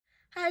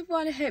Hi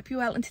everyone, I hope you're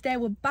well, and today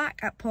we're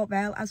back at Port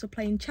Vale as we're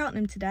playing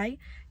Cheltenham today.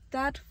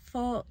 Dad,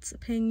 thoughts,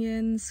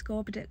 opinions,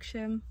 score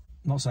prediction?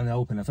 Not saying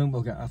open. I think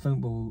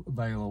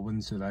Vale will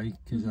win today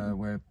because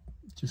we're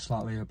just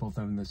slightly above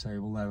them in the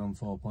table. They're on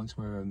 4 points,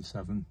 we're on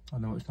 7. I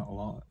know it's not a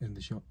lot in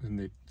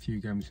the few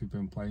games we've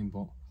been playing,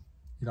 but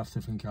you'd have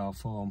to think our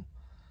form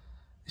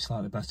is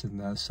slightly better than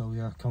theirs. So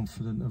yeah,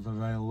 confident of a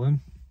Vale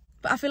win.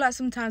 But I feel like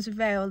sometimes with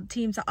Vale,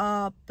 teams that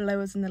are below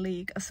us in the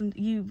league,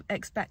 you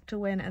expect to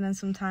win, and then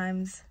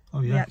sometimes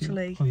we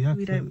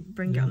don't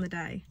bring it on the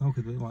day.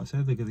 Okay, like I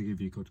said, they're going to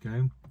give you a good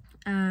game.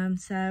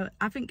 So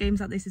I think games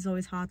like this is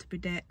always hard to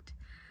predict.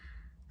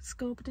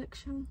 Score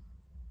prediction?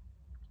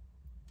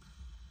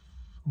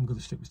 I'm going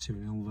to stick with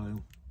 2-0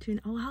 Vale.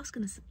 2-0. Oh, I was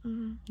going to say,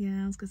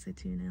 I was going to say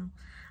 2-0.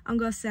 I'm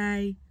going to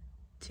say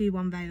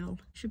 2-1 Vale.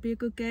 Should be a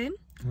good game.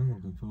 I'm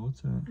looking forward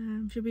to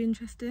it. Should be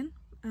interesting.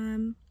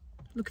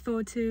 Looking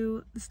forward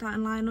to the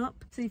starting lineup.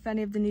 See if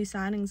any of the new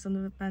signings on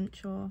the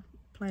bench or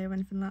play or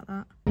anything like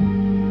that.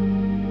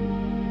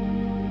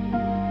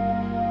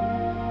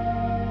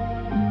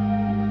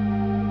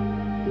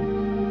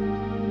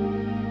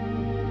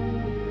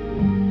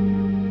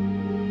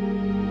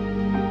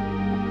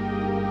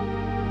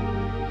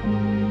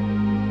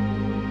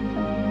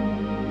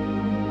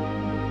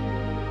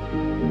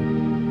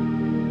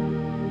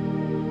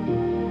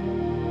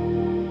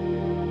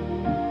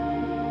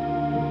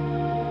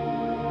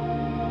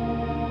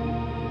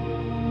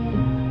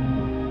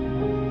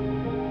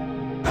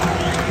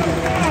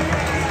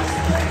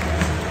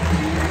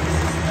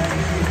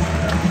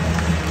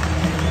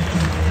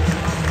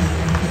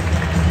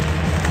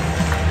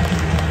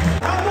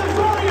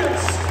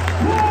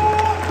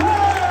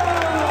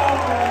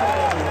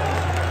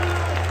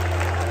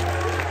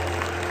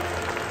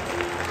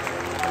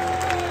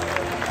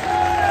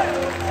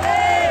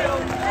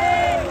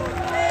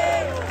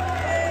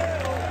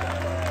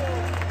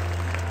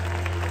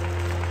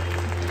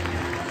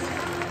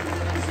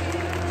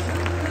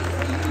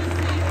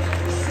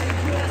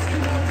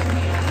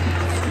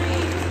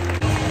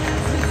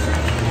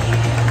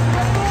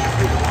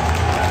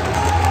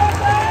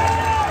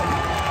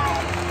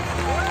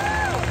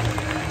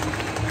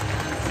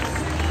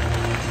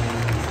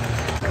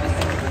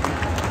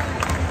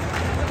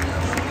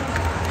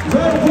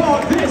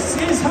 This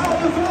is how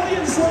the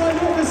Valiants line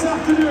up this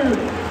afternoon.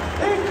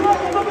 In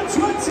goal, number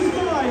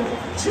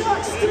 25,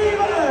 Jack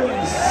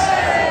Stevens.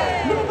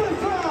 Number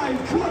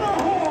 5, Connor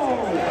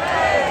Hall.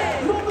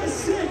 Number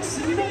 6,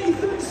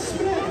 Nathan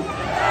Smith.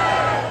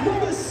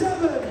 Number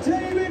 7,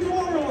 David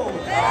Worrell.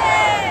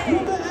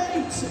 Number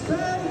 8,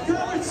 Ben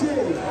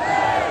Garrity.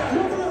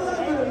 Number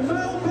 11,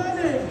 Mel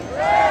Benning.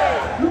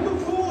 Number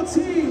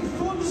 14,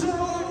 Funzo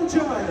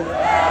Ojai.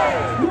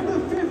 Number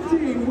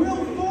 15,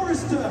 Will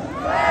Forrester.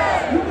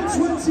 Number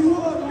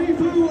 21,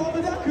 Mibu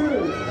Omedaku.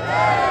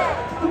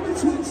 Number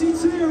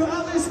 22,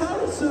 Alice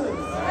Harrison.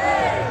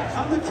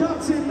 And the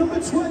captain,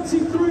 number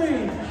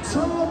 23,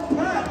 Tom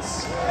Petts.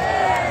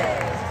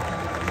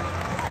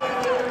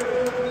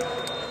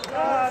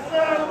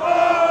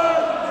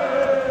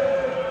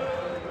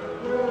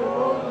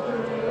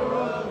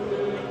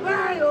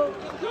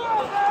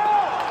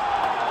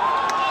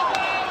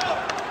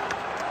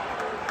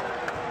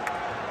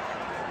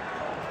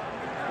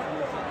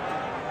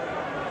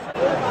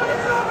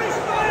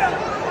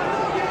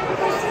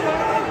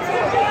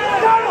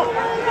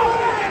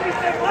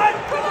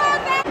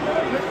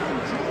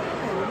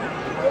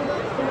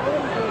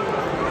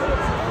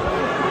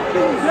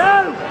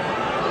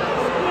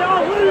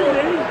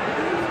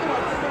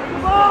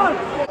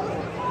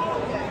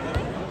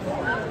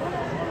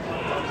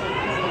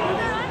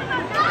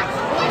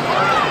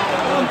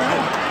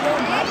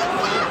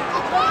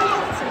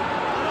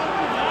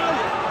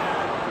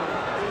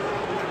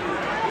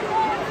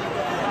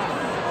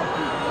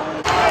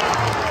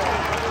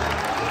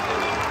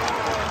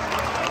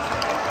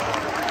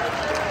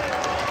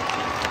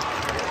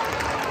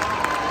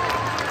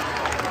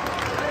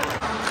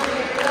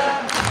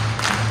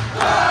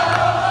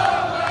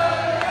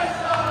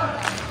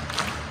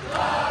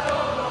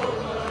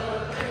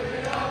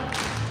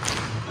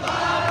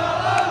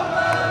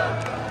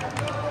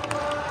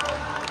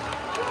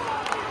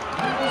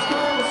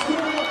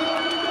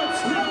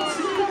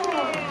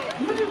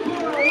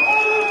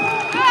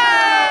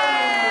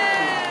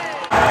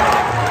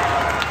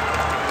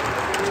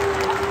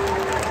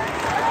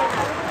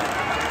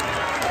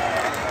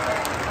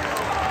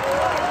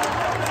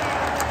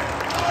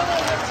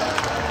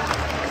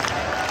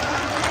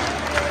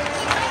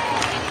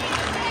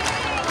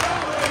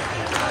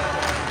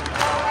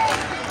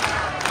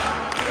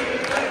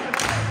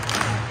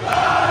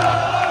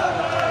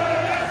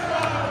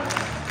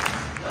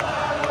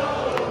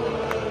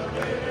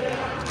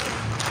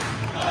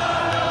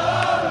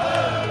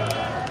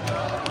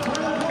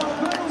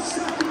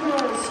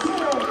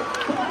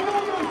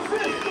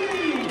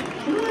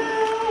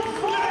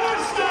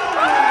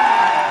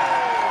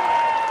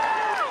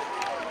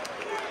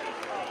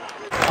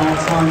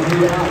 Half-time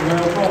here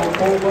at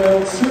Port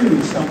Vale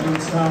 2, Cheltenham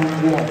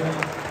 1.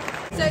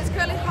 So it's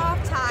currently half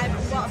time,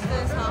 and what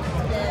first half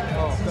has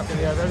been?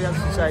 Yeah, very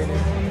entertaining.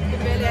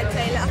 Really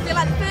entertaining. I feel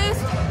like the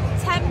first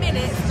 10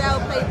 minutes Vale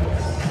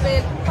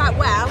played quite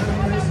well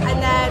and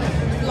then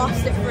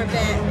lost it for a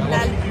bit.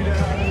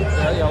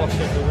 Yeah, lost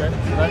it for a bit.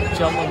 Then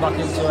Cheltenham back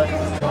into it.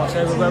 I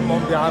say we went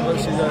one behind,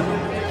 which is a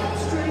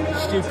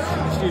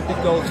stupid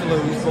goal to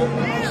lose, but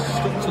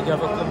stuck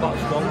together, come back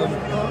strong, and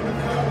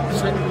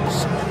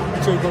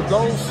two good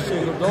goals,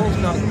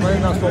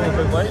 that's what we've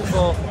been waiting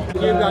for.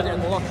 You've had it in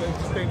the locker room,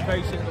 just being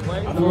patient and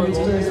waiting for it,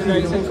 but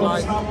today it's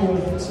like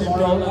they've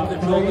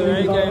brought their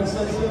A game.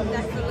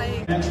 Definitely.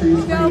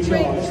 Vale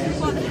bring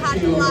what they had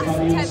the last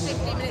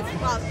 10-15 minutes,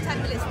 well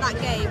 10 minutes of that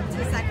game to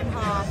the second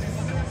half.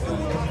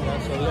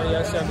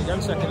 Yeah, same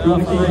again, second half.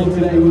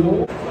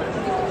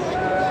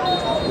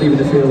 Leaving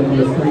the field,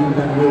 number 3,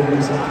 Ben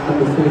Williams,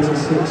 number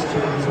 36,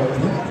 James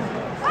Olney.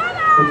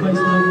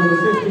 Replacing number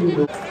 15,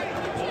 Will.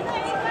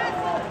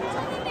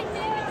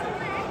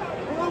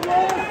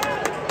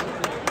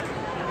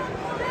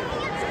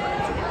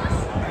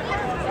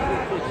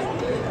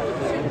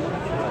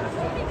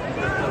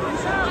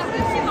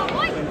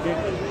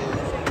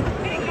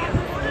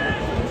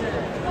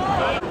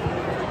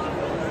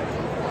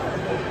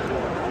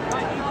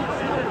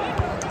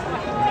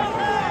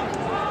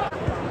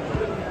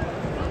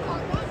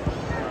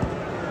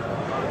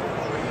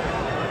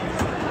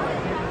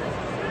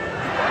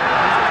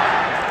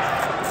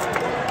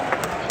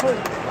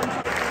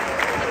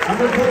 And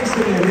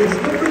replacing him is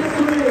number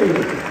 3,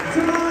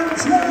 Dan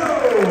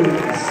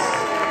Jones.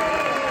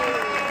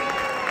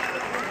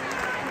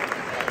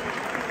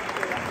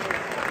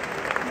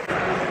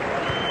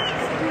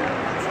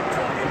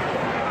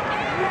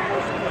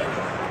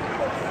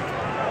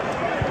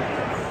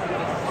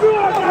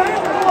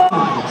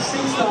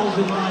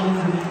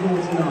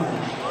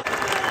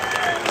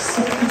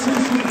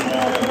 Substitution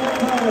for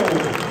Vale.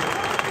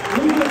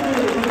 Leader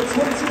number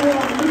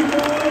 21,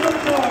 Vale.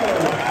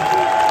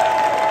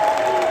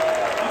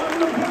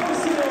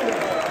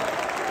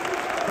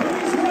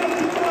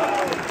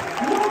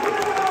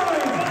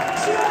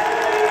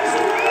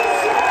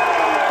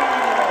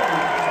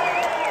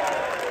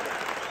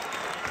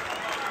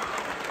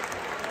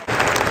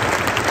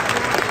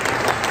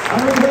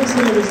 And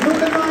replacing him is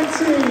number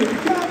 19,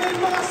 Gavin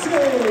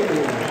Massey.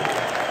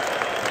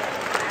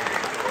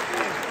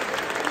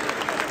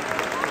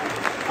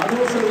 And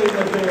also in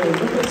the field,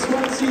 number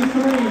 23,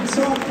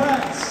 Tom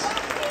Petts.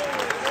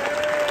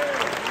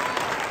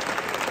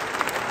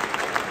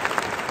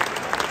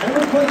 And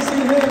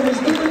replacing him is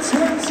number 20,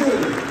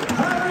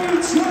 Harry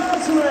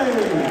Charsley.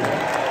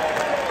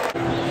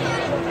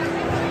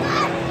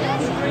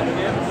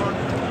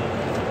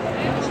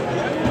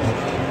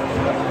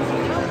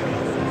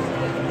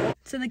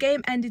 So the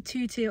game ended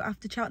 2-2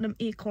 after Cheltenham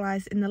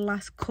equalised in the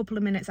last couple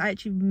of minutes. I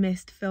actually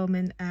missed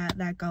filming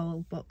their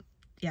goal, but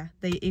yeah,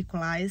 they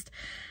equalised.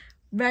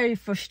 Very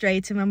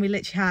frustrating when we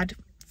literally had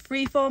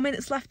 3-4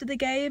 minutes left of the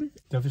game.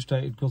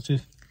 Devastated,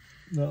 gutted.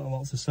 Not a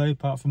lot to say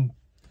apart from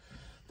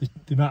the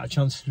amount of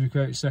chances we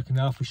created second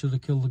half. We should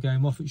have killed the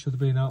game off. It should have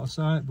been out of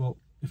sight, but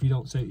if you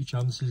don't take your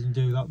chances and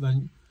do that,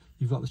 then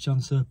you've got the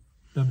chance of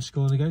them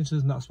scoring against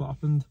us, and that's what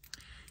happened.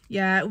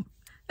 Yeah.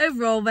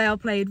 Overall, Vale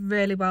played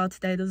really well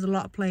today. There was a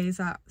lot of players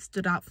that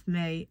stood out for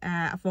me.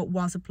 I thought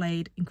Wazza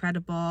played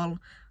incredible.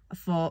 I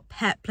thought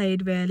Pep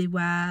played really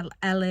well.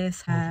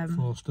 Ellis,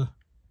 Forster.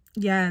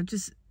 Yeah,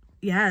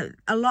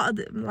 a lot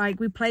of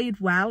we played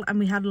well and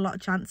we had a lot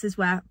of chances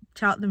where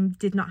Cheltenham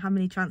did not have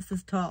many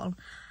chances at all,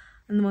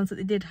 and the ones that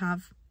they did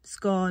have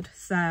scored.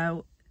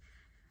 So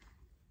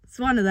it's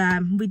one of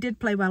them. We did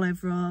play well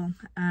overall.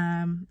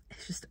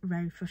 It's just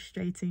very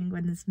frustrating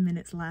when there's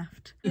minutes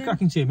left. A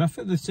cracking team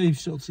effort. The team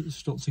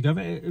stuck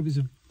together. It was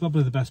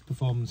probably the best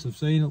performance I've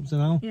seen up to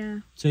now. Yeah.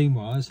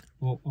 Team-wise,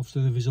 but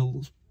obviously the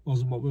results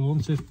wasn't what we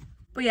wanted.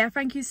 But yeah,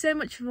 thank you so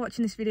much for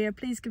watching this video.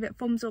 Please give it a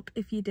thumbs up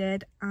if you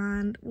did,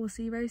 and we'll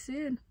see you very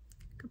soon.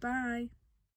 Goodbye.